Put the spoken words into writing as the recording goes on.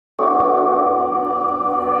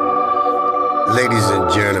Ladies and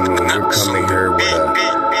gentlemen, we're coming here with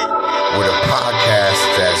a podcast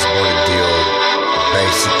that's going to deal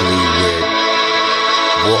basically with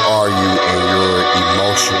what are you in your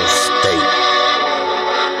emotional state.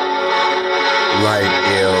 Like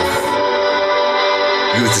if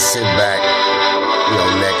you was to sit back,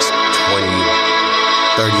 next 20,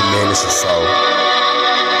 30 minutes or so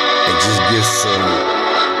and just give some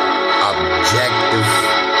objective,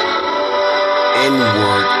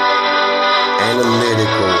 inward,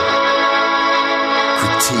 analytical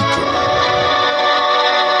critiquing.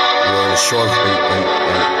 In a short, in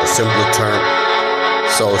a simpler term,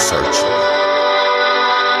 soul searching.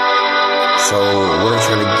 So what I'm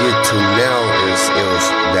trying to get to now is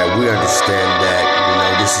that we understand that,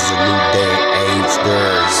 this is a new day and age.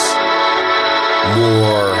 There's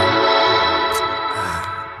more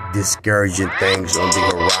discouraging things on the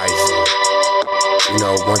horizon.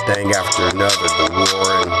 One thing after another, the war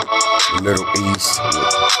in the Middle East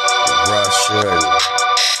with Russia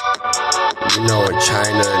and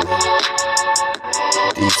China and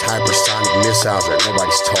these hypersonic missiles that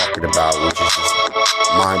nobody's talking about, which is just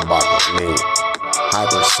mind-boggling to me.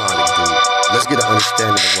 Hypersonic, dude. Let's get an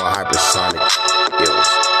understanding of what hypersonic is.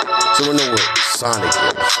 So we know what sonic is.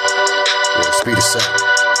 Speed of sound.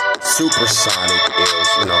 Supersonic is,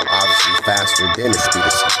 obviously faster than the speed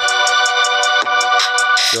of sound.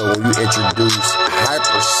 So when you introduce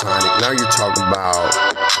hypersonic, now you're talking about,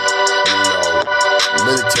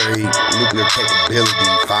 military nuclear capability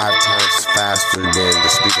 5 times faster than the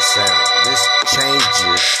speed of sound. This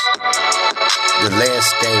changes the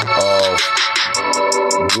landscape of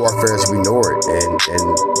warfare as we know it, and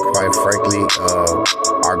quite frankly,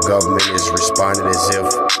 our government is responding as if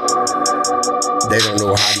they don't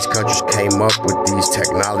know how these countries came up with these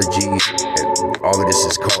technologies, and all of this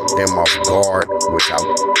has caught them off guard, which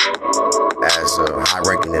as a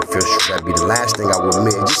high-ranking official, that'd be the last thing I would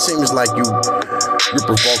admit. It just seems like you're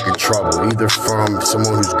provoking trouble, either from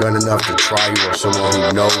someone who's gun enough to try you or someone who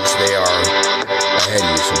knows they are ahead of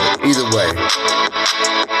you. So either way.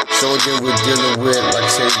 So again, we're dealing with, like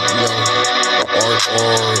I said,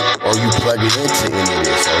 or you plugging into any of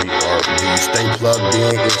this, or do you stay plugged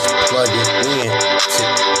in? Is plugging in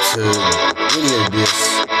to any of this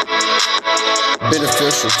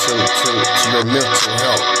beneficial to your mental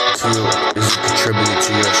health? Is it contributing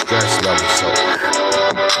to your stress level? So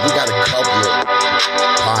we got a couple of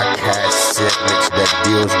podcast segments that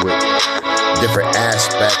deals with different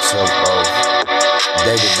aspects of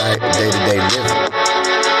day-to-day living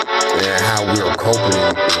and how we are coping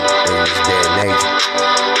in this day and age.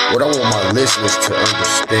 What I want my listeners to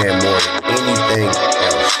understand more than anything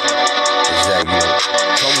else is that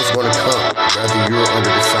trouble's going to come. Whether you're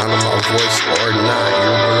under the sound of my voice or not,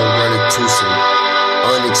 you're going to run into some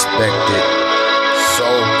unexpected,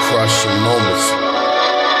 soul-crushing moments.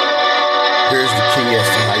 Here's the key as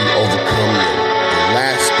to how you overcome them. The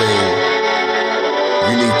last thing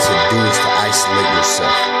you need to do is to isolate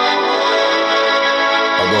yourself.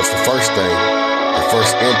 Although it's the first thing, the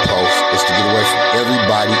first impulse is to get away from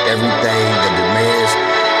everybody, everything that demands.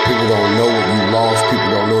 People don't know what you lost. People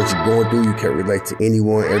don't know what you're going through. You can't relate to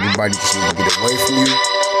anyone. Everybody just needs to get away from you.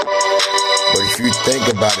 But if you think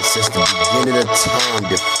about it, since the beginning of time,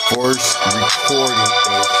 the first recording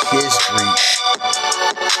in history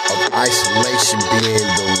of isolation being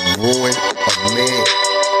the ruin of man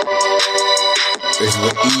is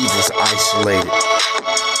when Eve was isolated.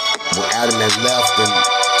 When Adam had left and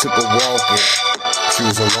took a walk and she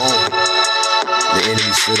was alone, the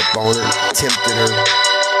enemy stood up on her, tempted her,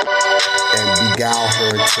 and beguiled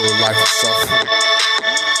her into a life of suffering.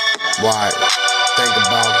 Why? Think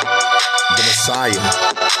about the Messiah.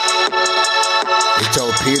 He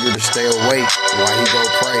told Peter to stay awake while he go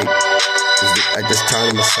pray. At this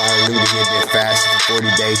time, the Messiah knew that he had been fasting for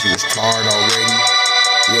 40 days. He was tired already.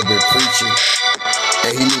 He had been preaching.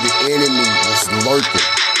 And he knew the enemy was lurking.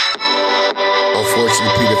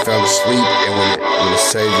 Unfortunately, Peter fell asleep, and when the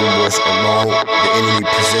Savior was alone, the enemy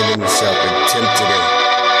presented himself and tempted him.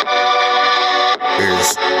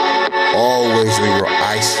 There's always when you're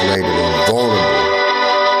isolated and vulnerable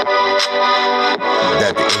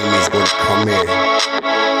that the enemy is going to come in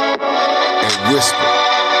and whisper.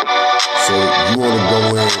 So you want to go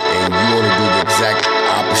in and you want to do the exact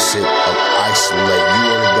opposite of isolate. You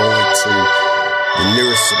want to go into the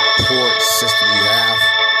nearest support system you have.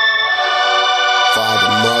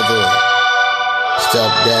 Father, mother,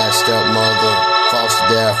 stepdad, stepmother, foster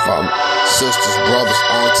dad, sisters, brothers,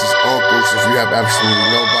 aunties, uncles. If you have absolutely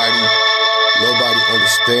nobody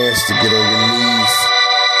understands, to get on your knees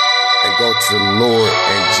and go to the Lord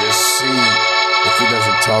and just see if he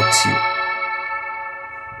doesn't talk to you.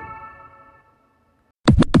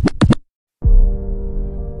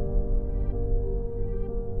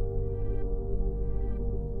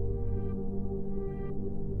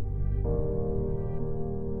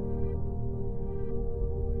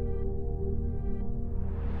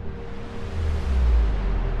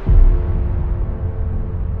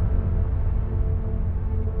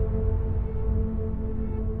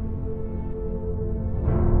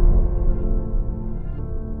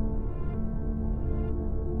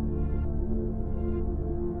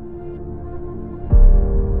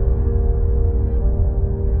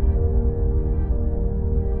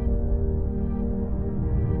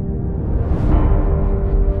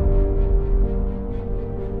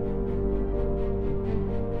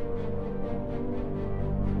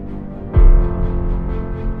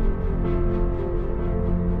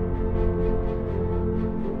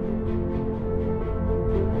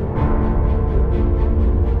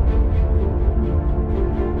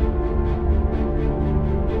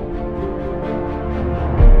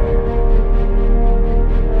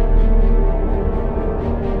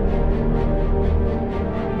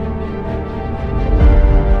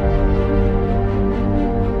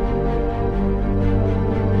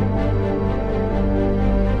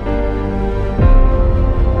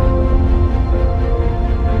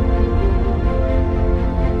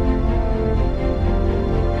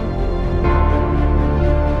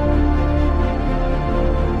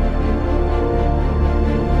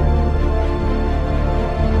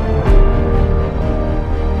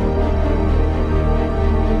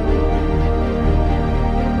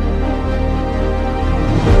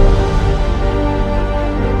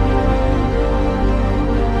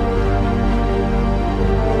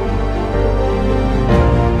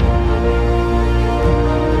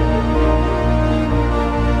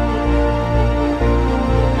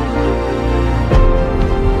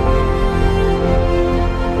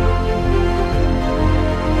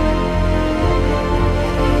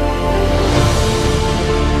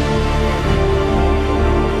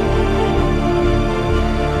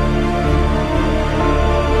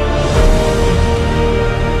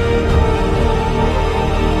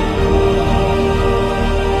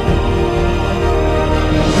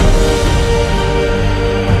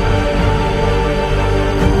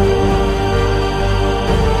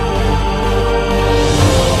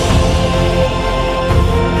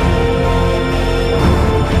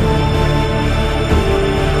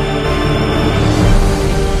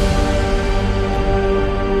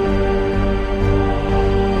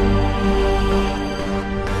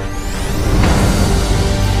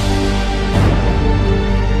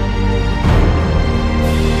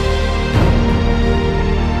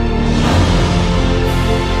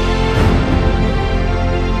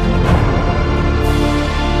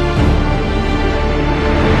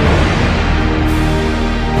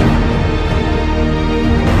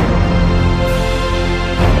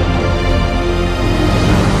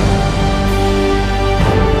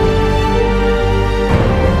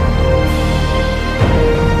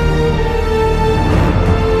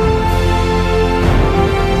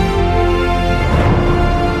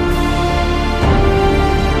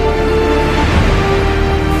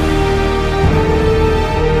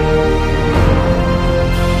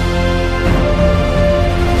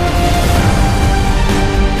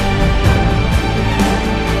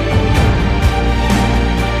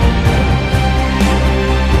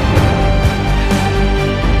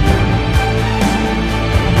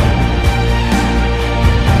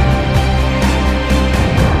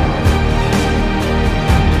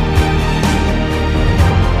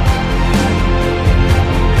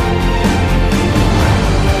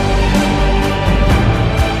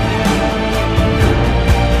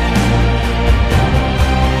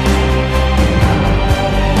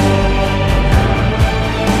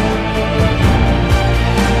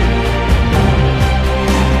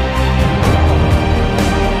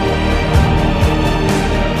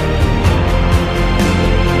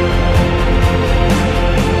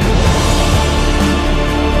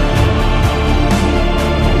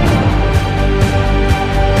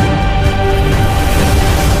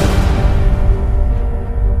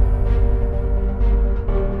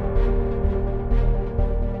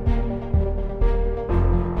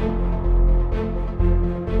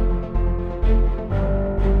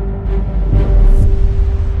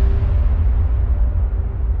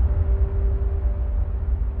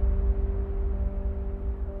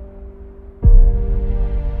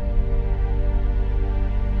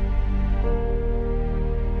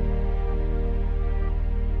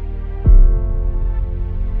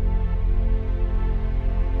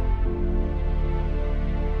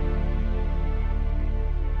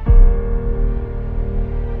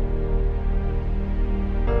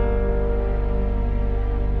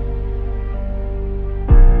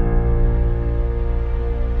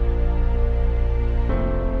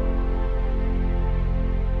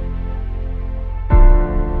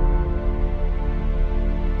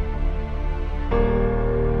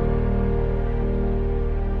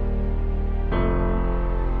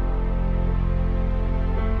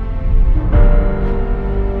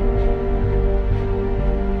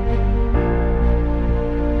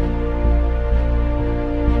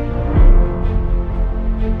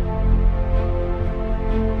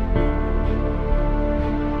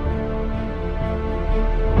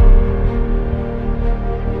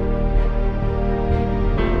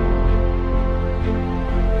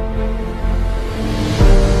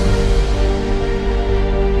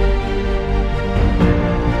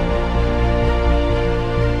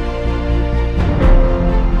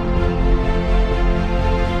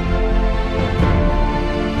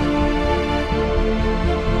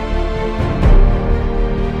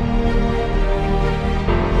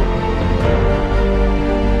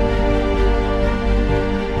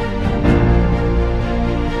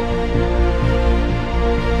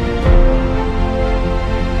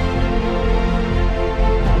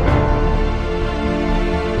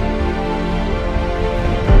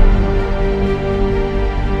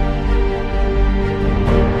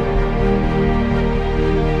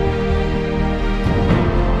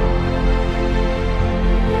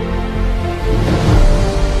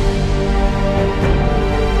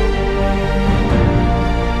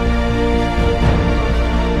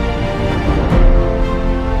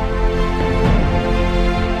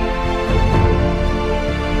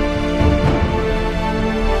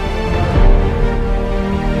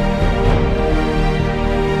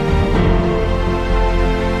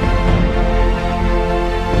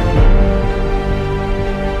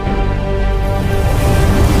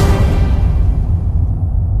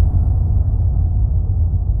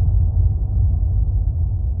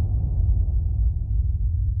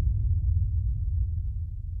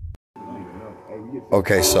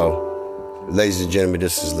 Okay, so, ladies and gentlemen,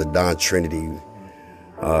 this is LaDon Trinity.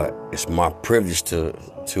 It's my privilege to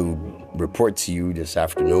report to you this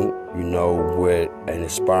afternoon, with an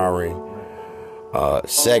inspiring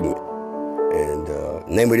segment. And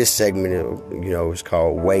name of this segment, is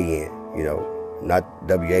called Weigh In, not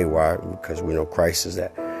W-A-Y, because we know Christ is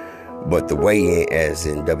that, but the weigh in as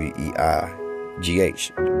in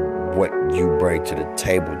W-E-I-G-H. What you bring to the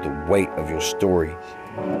table, the weight of your story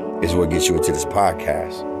is what gets you into this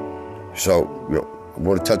podcast. So, I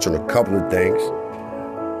want to touch on a couple of things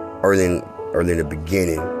early in the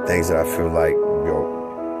beginning, things that I feel like,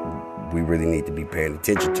 we really need to be paying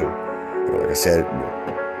attention to. Like I said,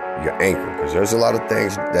 your anchor, because there's a lot of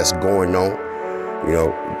things that's going on,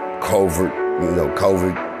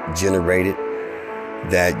 COVID generated,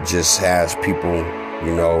 that just has people,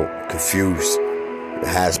 confused. It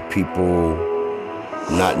has people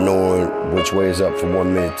not knowing which way is up from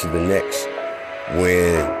 1 minute to the next,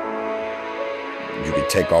 when you can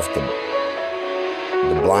take off the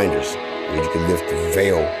blinders, when you can lift the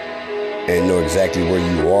veil and know exactly where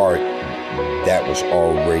you are. That was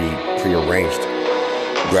already prearranged.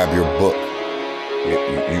 Grab your book.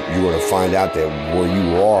 You're going to find out that where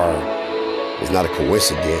you are is not a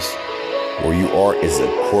coincidence. Where you are is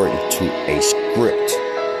according to a script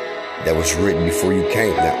that was written before you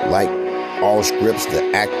came. Now, like all scripts, the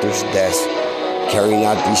actors that's carrying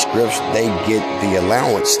out these scripts, they get the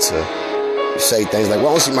allowance to say things like, well,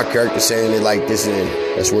 I don't see my character saying it like this, and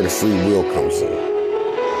that's where the free will comes in.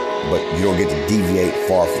 But you don't get to deviate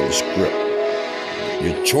far from the script.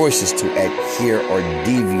 Your choices to adhere or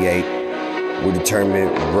deviate will determine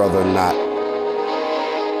whether or not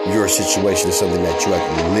your situation is something that you have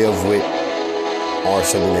to live with or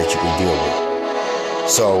something that you can deal with.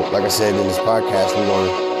 So, like I said in this podcast, we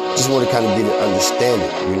just want to kind of get an understanding.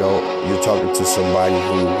 You're talking to somebody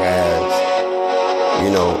who has,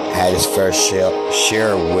 had his fair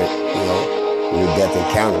share with, near-death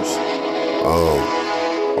encounters.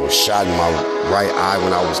 I was shot in my right eye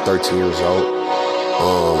when I was 13 years old.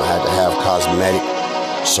 I had to have cosmetic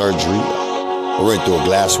surgery. I ran through a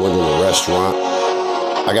glass window in a restaurant.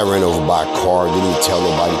 I got ran over by a car. Didn't even tell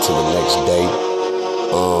nobody till the next day.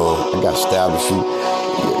 I got stabbed a few.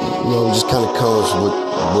 It just kind of comes with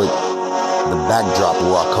the backdrop of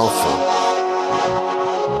where I come from.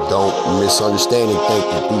 Don't misunderstand and think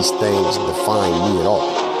that these things define me at all,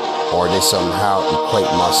 or they somehow equate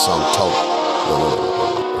my sum total. No.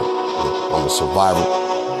 I'm a survivor,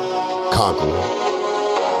 conqueror,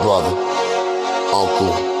 brother,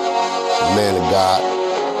 uncle, man of God,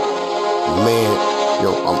 man.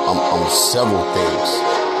 I'm several things.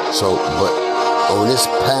 So, but on this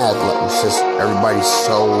path, since everybody's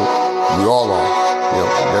we all are.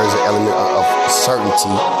 There's an element of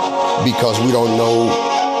certainty, because we don't know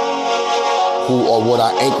who or what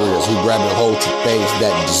our anchor is. We grab a hold to things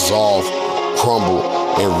that dissolve, crumble,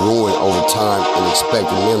 and ruin over time, and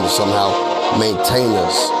expecting them to somehow maintain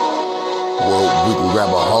us. Well, we can grab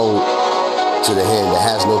a hold to the hand that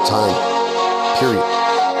has no time, period.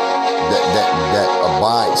 That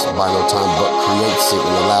abides by no time, but creates it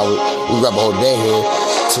and allow it. We grab a hold of their hand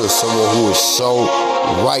to someone who is so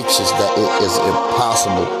righteous that it is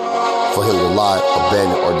impossible for him to lie,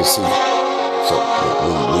 abandon, or deceive. So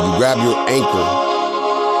when you grab your anchor,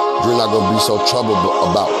 you're not going to be so troubled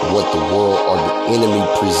about what the world or the enemy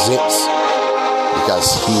presents,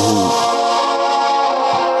 because he who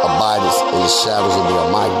abides in the shadows of the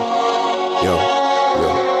Almighty,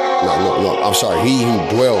 I'm sorry, he who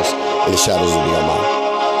dwells in the shadows of the Almighty.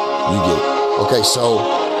 You get it. Okay, so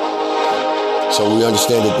we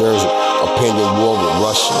understand that there's a pending war with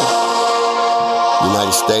Russia,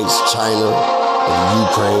 United States, China, and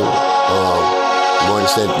Ukraine. We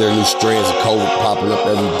understand that there are new strands of COVID popping up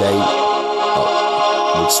every day,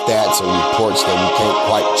 with stats and reports that we can't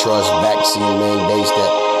quite trust, vaccine mandates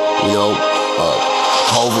that,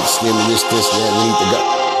 COVID stimulus, this, that, we need to go.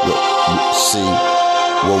 See,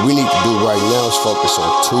 what we need to do right now is focus on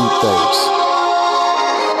two things.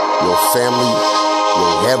 Your family,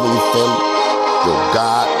 your heavenly family, your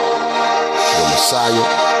God, your Messiah,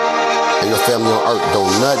 and your family on earth.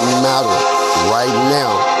 Don't nothing matter right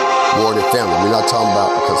now more than family. We're not talking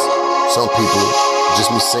about, because some people,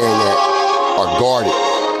 just me saying that, are guarded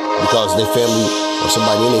because their family or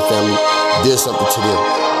somebody in their family did something to them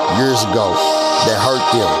years ago that hurt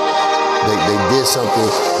them. They did something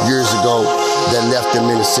years ago that left them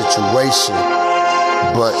in a situation.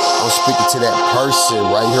 But I'm speaking to that person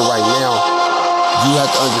right here, right now. You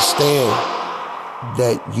have to understand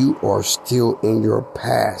that you are still in your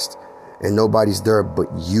past and nobody's there but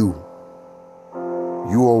you.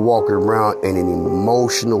 You are walking around in an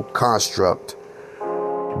emotional construct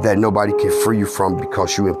that nobody can free you from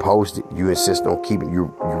because you imposed it. You insist on keeping it.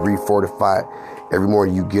 You re-fortify it. Every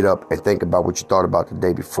morning you get up and think about what you thought about the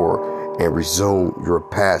day before and resume your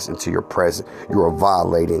past into your present. You are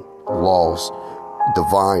violating laws,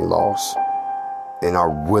 divine laws, and our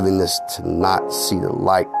willingness to not see the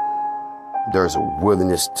light. There's a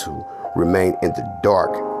willingness to remain in the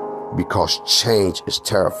dark because change is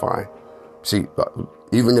terrifying. See,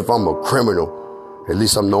 even if I'm a criminal, at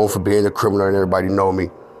least I'm known for being a criminal and everybody know me.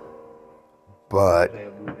 But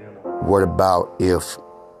what about if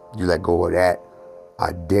you let go of that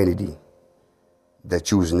identity that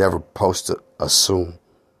you was never supposed to assume,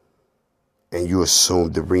 and you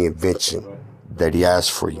assume the reinvention that he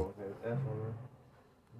asked for you?